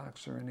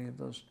chickenpox or any of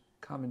those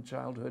common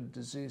childhood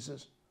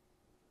diseases.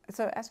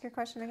 So ask your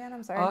question again,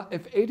 I'm sorry.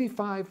 If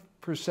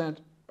 85%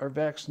 are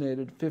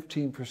vaccinated,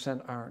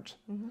 15% aren't.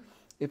 Mm-hmm.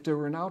 If there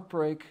were an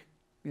outbreak,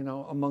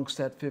 amongst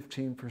that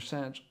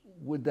 15%,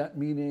 would that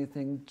mean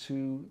anything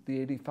to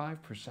the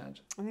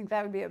 85%? I think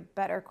that would be a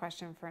better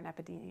question for an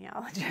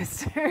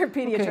epidemiologist or a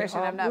pediatrician.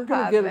 Okay, I'm not we're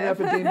positive. We're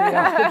going to get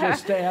an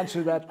epidemiologist to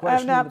answer that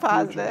question. I'm not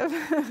positive.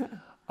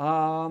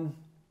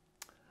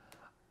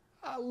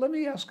 Let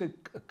me ask a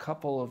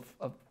couple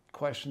of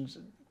questions,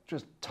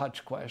 just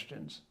touch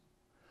questions,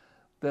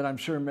 that I'm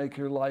sure make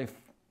your life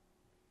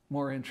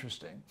more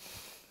interesting.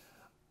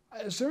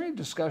 Is there any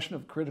discussion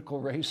of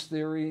critical race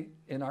theory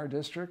in our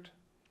district?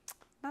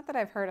 Not that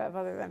I've heard of,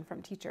 other than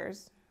from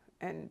teachers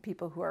and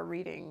people who are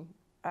reading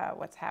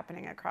what's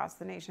happening across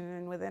the nation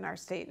and within our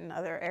state and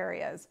other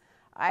areas.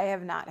 I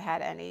have not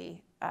had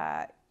any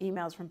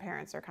emails from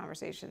parents or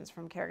conversations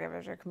from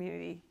caregivers or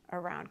community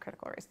around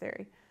critical race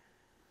theory.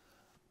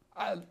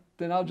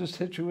 Then I'll just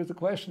hit you with the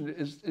question.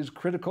 Is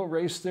critical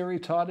race theory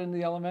taught in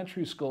the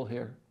elementary school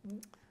here?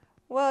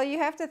 Well, you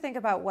have to think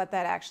about what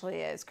that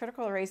actually is.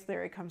 Critical race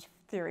theory comes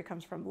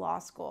from law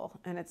school,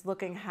 and it's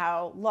looking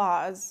how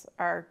laws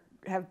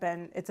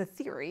it's a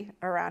theory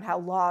around how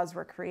laws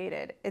were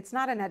created. It's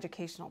not an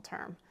educational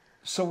term.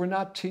 So we're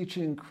not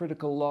teaching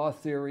critical law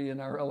theory in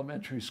our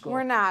elementary school?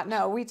 We're not,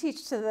 no. We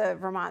teach to the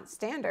Vermont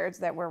standards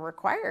that we're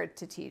required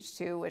to teach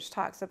to, which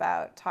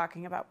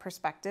talking about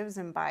perspectives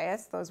and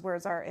bias. Those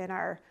words are in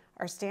our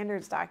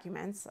standards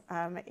documents,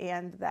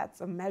 and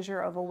that's a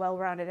measure of a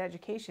well-rounded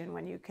education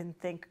when you can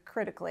think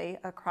critically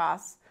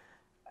across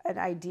an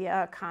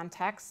idea, a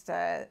context,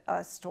 a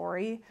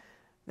story,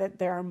 that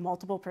there are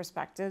multiple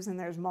perspectives and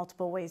there's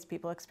multiple ways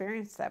people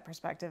experience that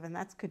perspective, and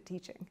that's good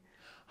teaching.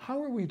 How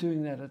are we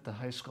doing that at the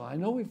high school? I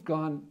know we've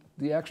gone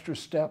the extra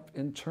step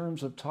in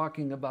terms of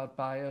talking about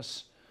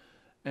bias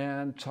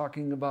and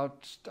talking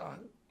about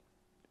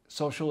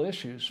social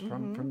issues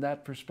from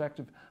that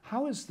perspective.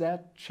 How is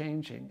that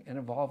changing and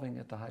evolving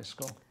at the high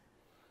school?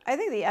 I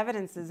think the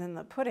evidence is in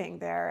the pudding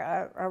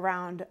there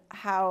around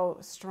how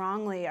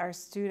strongly our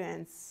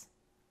students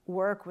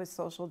work with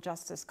social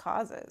justice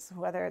causes,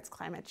 whether it's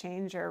climate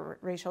change or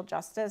racial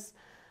justice.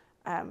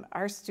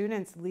 Our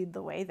students lead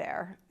the way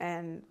there.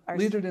 And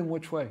lead it in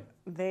which way?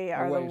 They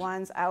are the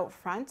ones out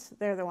front.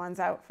 They're the ones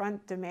out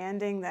front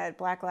demanding that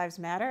Black Lives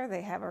Matter.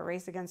 They have a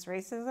Race Against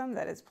Racism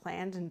that is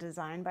planned and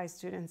designed by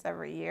students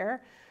every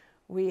year.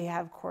 We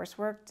have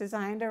coursework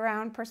designed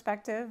around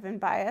perspective and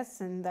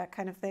bias and that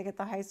kind of thing at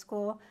the high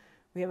school.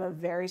 We have a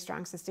very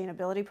strong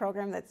sustainability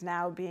program that's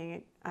now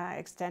being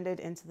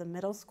extended into the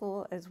middle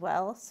school as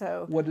well.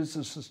 So, what is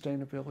the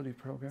sustainability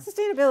program?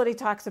 Sustainability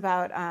talks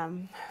about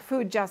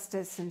food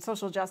justice and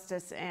social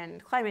justice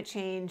and climate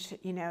change,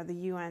 you know,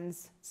 the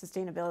UN's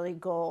sustainability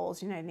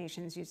goals, United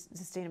Nations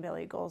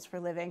sustainability goals for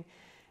living.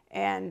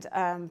 And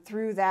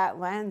through that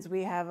lens,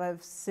 we have a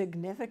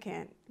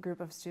significant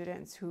group of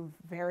students who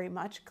very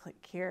much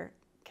care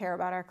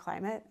about our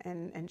climate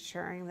and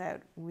ensuring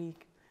that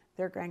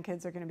their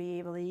grandkids are going to be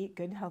able to eat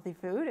good, healthy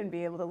food and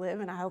be able to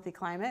live in a healthy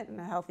climate and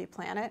a healthy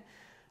planet.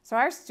 So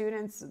our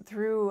students,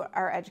 through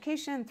our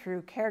education,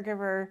 through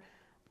caregiver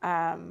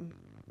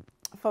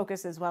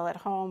focus as well at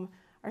home,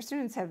 our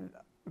students have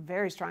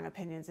very strong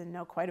opinions and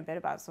know quite a bit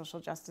about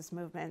social justice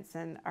movements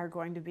and are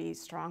going to be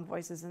strong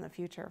voices in the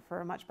future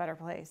for a much better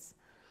place.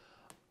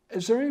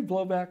 Is there any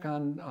blowback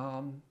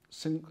on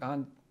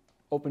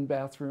open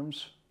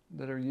bathrooms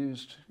that are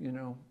used, you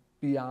know,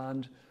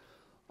 beyond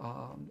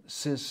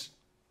cis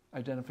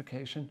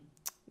identification?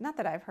 Not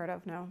that I've heard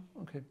of, no.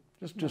 Okay,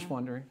 just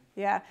wondering.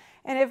 Yeah,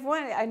 and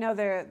I know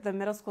the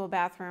middle school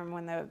bathroom,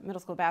 when the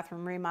middle school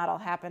bathroom remodel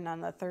happened on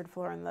the third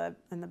floor and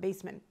the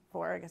basement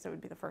floor, I guess it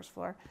would be the first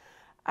floor.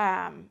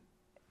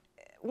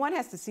 One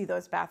has to see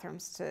those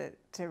bathrooms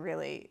to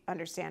really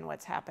understand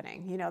what's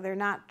happening. You know, they're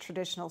not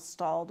traditional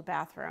stalled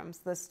bathrooms.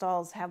 The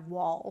stalls have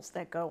walls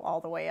that go all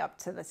the way up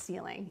to the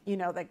ceiling. You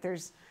know, like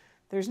there's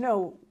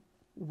no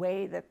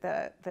way that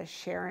the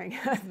sharing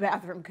of the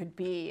bathroom could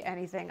be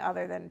anything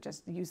other than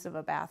just use of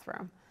a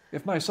bathroom.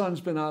 If my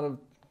son's been out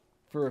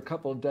for a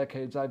couple of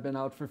decades, I've been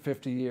out for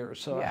 50 years.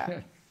 So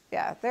yeah.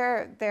 Yeah,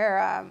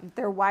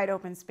 they're wide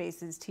open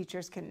spaces.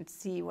 Teachers can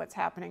see what's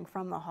happening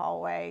from the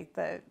hallway.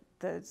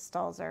 The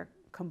stalls are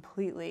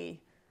completely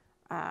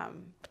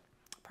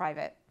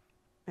private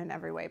in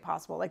every way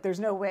possible. Like there's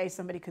no way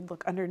somebody could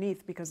look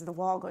underneath because the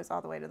wall goes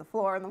all the way to the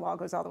floor and the wall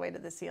goes all the way to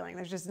the ceiling.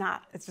 It's just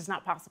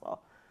not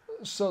possible.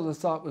 So the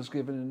thought was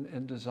given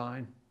in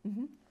design.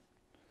 Mm-hmm.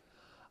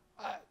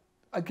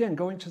 Again,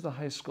 going to the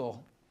high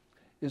school,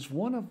 is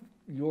one of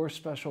your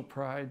special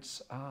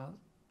prides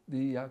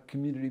the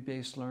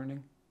community-based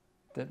learning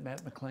that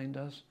Matt McLean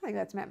does? I think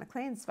that's Matt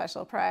McLean's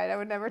special pride. I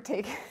would never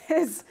take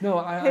his... No,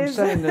 I'm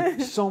saying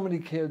that so many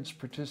kids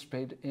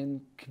participate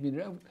in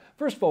community.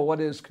 First of all,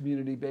 what is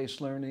community-based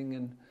learning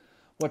and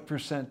what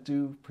 %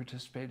 do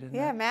participate in that?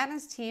 Yeah, Matt and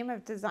his team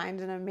have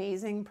designed an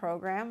amazing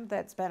program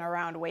that's been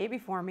around way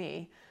before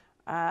me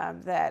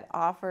that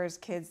offers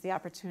kids the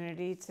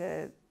opportunity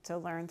to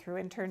learn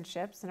through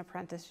internships and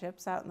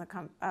apprenticeships out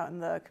in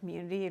the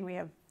community, and we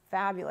have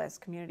fabulous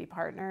community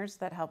partners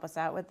that help us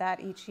out with that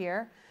each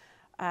year,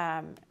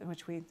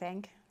 which we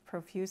thank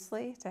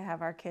profusely to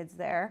have our kids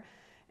there.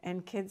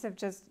 And kids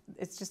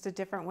it's just a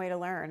different way to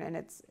learn, and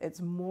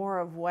it's more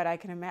of what I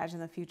can imagine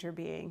the future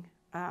being,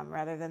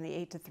 rather than the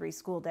 8 to 3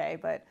 school day,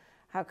 but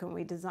how can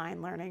we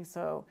design learning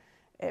so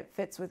it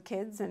fits with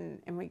kids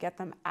and we get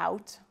them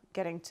out,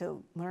 getting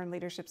to learn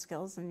leadership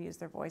skills and use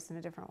their voice in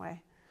a different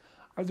way.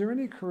 Are there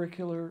any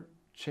curricular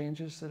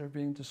changes that are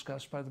being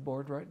discussed by the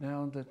board right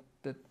now that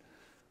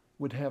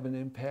would have an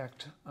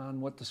impact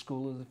on what the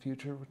school of the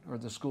future or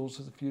the schools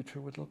of the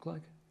future would look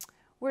like?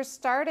 We're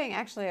starting,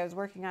 actually, I was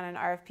working on an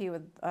RFP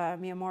with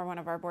Mia Moore, one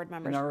of our board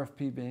members. An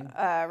RFP being?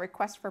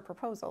 Request for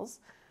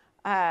proposals.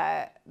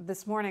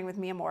 This morning with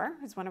Mia Moore,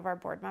 who's one of our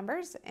board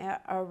members,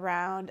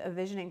 around a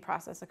visioning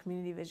process, a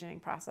community visioning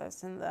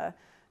process. And the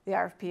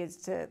RFP is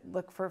to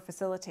look for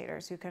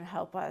facilitators who can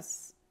help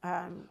us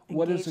engage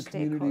What is a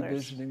community stakeholders.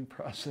 visioning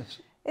process?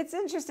 It's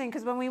interesting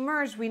because when we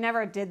merged, we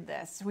never did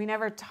this. We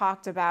never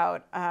talked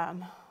about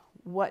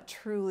what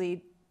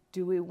truly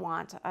do we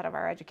want out of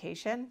our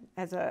education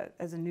as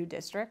a new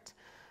district.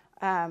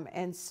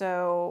 And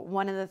so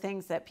one of the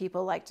things that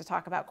people like to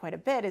talk about quite a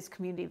bit is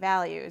community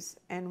values.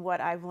 And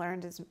what I've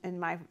learned is in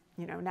my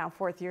now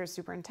 4th year as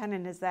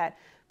superintendent is that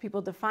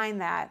people define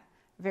that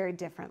very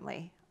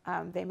differently.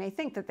 They may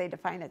think that they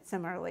define it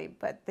similarly,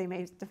 but they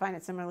may define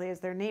it similarly as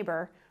their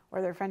neighbor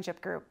or their friendship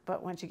group.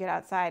 But once you get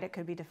outside, it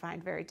could be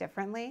defined very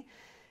differently.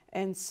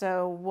 And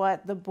so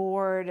what the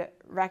board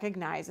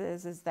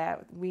recognizes is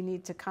that we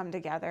need to come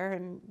together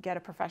and get a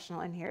professional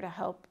in here to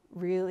help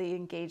really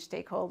engage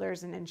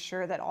stakeholders and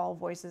ensure that all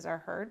voices are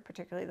heard,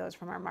 particularly those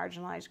from our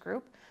marginalized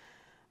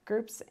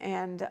groups,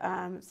 and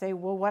say,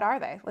 well, what are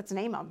they? Let's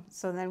name them.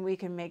 So then we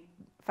can make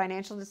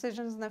financial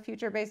decisions in the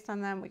future based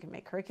on them. We can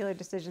make curricular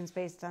decisions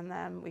based on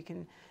them.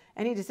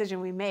 Any decision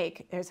we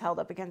make is held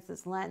up against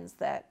this lens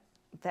that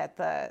that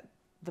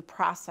the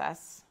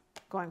process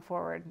going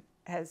forward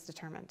has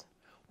determined.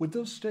 Would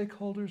those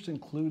stakeholders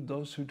include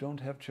those who don't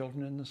have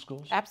children in the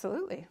schools?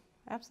 Absolutely.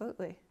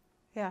 Absolutely.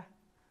 Yeah.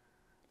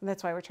 And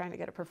that's why we're trying to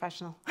get a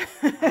professional.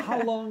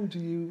 How long do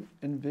you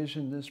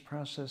envision this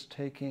process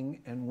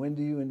taking, and when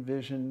do you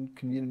envision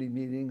community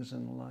meetings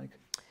and the like?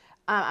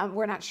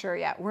 We're not sure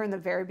yet. We're in the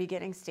very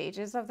beginning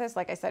stages of this.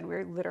 Like I said,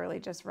 we're literally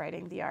just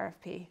writing the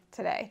RFP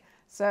today.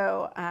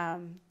 So,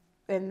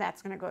 and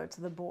that's going to go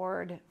to the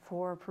board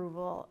for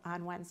approval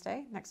on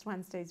Wednesday, next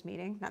Wednesday's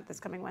meeting, not this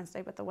coming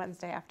Wednesday, but the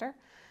Wednesday after.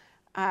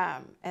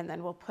 And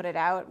then we'll put it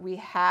out. We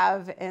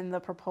have in the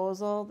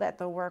proposal that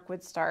the work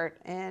would start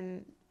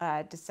in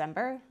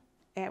December,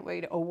 and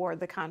we'd award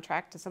the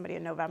contract to somebody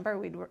in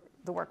November.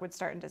 The work would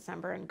start in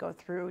December and go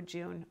through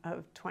June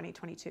of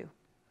 2022.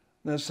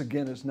 This,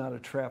 again, is not a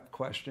trap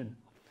question.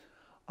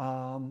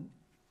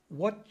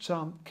 What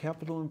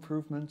capital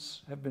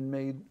improvements have been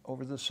made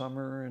over the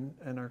summer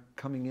and are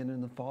coming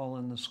in the fall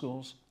in the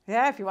schools?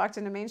 Yeah, if you walked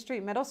into Main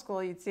Street Middle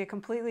School, you'd see a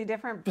completely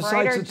different, besides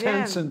brighter the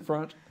tents gym. in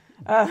front.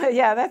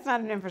 Yeah, that's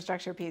not an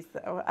infrastructure piece,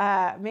 though.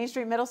 Main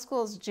Street Middle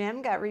School's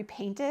gym got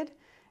repainted.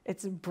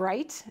 It's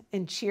bright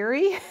and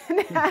cheery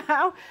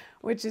now,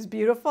 which is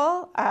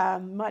beautiful.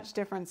 Much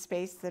different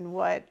space than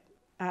what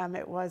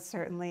it was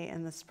certainly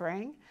in the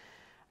spring.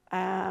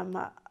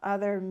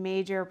 Other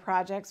major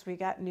projects, we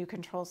got new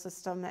control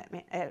system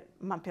at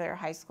Montpelier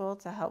High School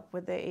to help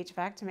with the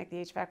HVAC, to make the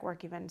HVAC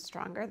work even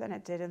stronger than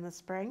it did in the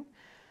spring.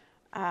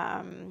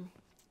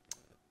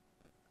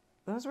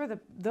 Those were the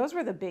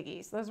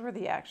biggies. Those were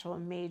the actual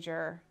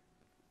major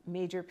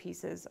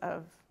pieces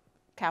of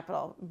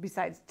capital,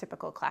 besides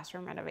typical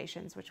classroom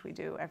renovations, which we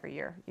do every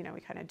year. You know,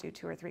 we kind of do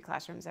 2 or 3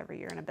 classrooms every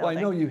year in a building. Well,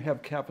 I know you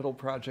have capital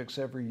projects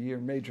every year,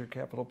 major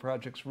capital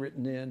projects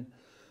written in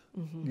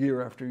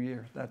year after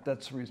year.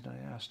 That's the reason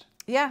I asked.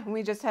 Yeah,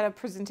 we just had a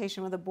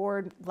presentation with the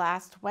board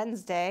last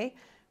Wednesday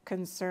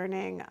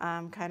concerning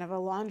kind of a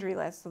laundry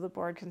list, so the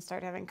board can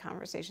start having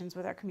conversations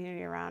with our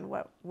community around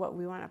what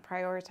we want to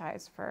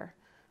prioritize for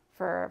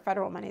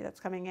federal money that's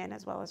coming in,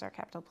 as well as our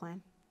capital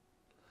plan.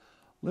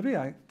 Libby,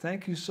 I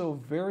thank you so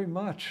very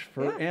much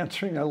for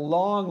answering a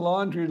long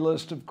laundry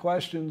list of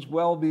questions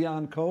well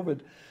beyond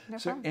COVID. No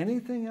Is there problem.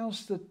 anything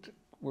else that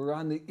we're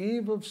on the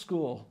eve of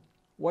school?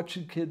 What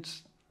should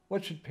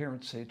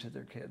parents say to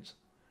their kids?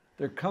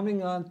 They're coming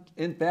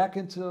back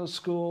into those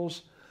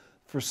schools.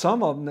 For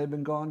some of them, they've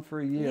been gone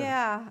for a year.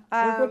 Yeah.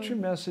 What's your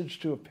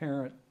message to a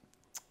parent?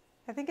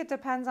 I think it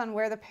depends on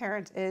where the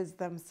parent is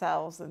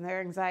themselves and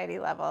their anxiety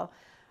level.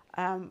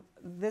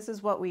 This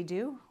is what we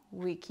do.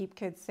 We keep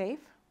kids safe.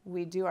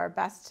 We do our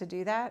best to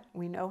do that.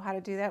 We know how to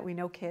do that. We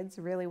know kids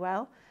really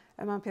well.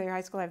 At Montpelier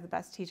High School, I have the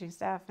best teaching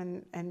staff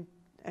and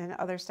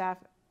other staff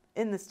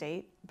in the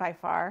state by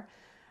far.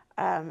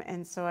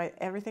 And so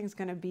everything's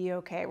going to be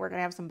okay. We're going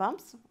to have some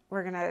bumps.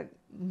 We're going to,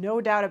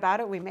 no doubt about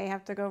it, we may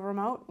have to go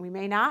remote. We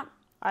may not.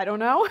 I don't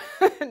know.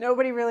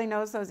 Nobody really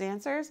knows those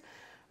answers.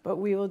 But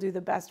we will do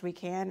the best we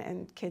can,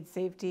 and kids'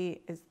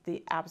 safety is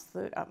the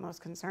absolute utmost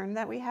concern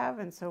that we have,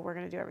 and so we're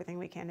going to do everything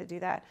we can to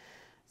do that.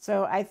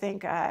 So I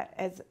think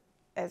as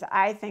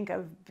I think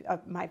of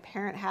my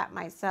parent hat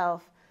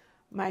myself,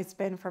 my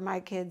spin for my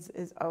kids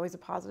is always a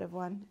positive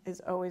one,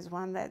 is always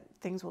one that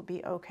things will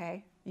be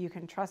okay. You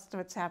can trust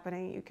what's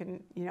happening. You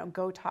can,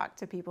 go talk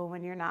to people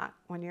when you're not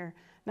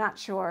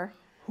sure.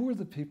 Who are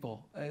the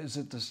people? Is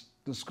it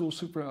the school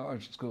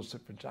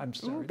superintendent? I'm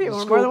sorry.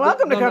 People are more than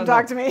welcome to come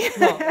talk to me.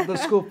 No,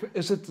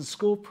 is it the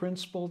school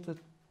principal that?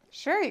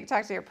 Sure, you can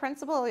talk to your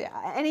principal.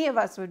 Any of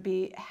us would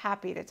be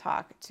happy to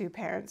talk to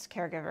parents,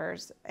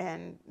 caregivers,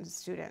 and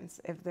students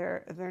if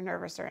they're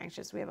nervous or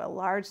anxious. We have a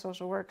large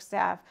social work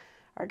staff,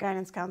 our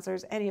guidance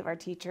counselors, any of our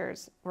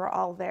teachers. We're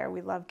all there.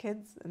 We love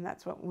kids, and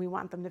that's what we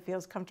want them to feel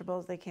as comfortable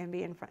as they can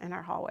be in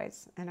our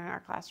hallways and in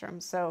our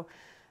classrooms. So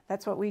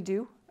that's what we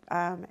do.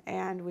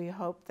 And we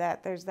hope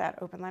that there's that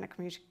open line of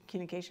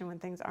communication when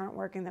things aren't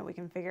working, that we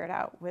can figure it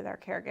out with our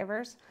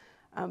caregivers.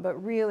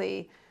 But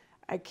really,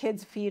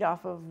 kids feed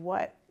off of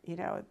what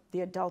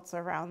the adults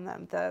around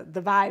them,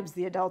 the vibes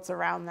the adults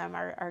around them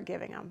are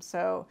giving them.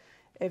 So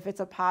if it's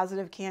a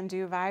positive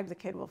can-do vibe, the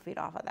kid will feed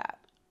off of that.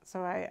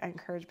 So I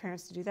encourage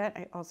parents to do that.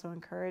 I also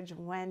encourage,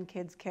 when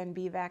kids can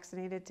be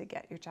vaccinated, to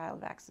get your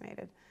child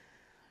vaccinated.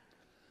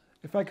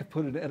 If I could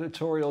put an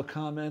editorial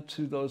comment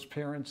to those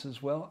parents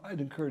as well,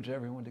 I'd encourage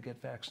everyone to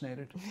get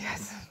vaccinated.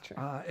 Yes, true.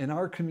 In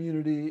our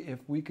community, if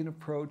we can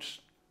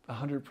approach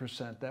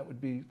 100%, that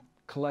would be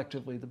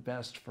collectively the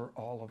best for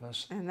all of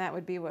us. And that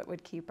would be what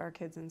would keep our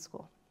kids in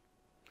school.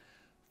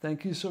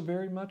 Thank you so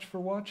very much for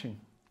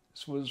watching.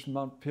 This was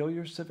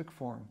Montpelier Civic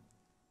Forum.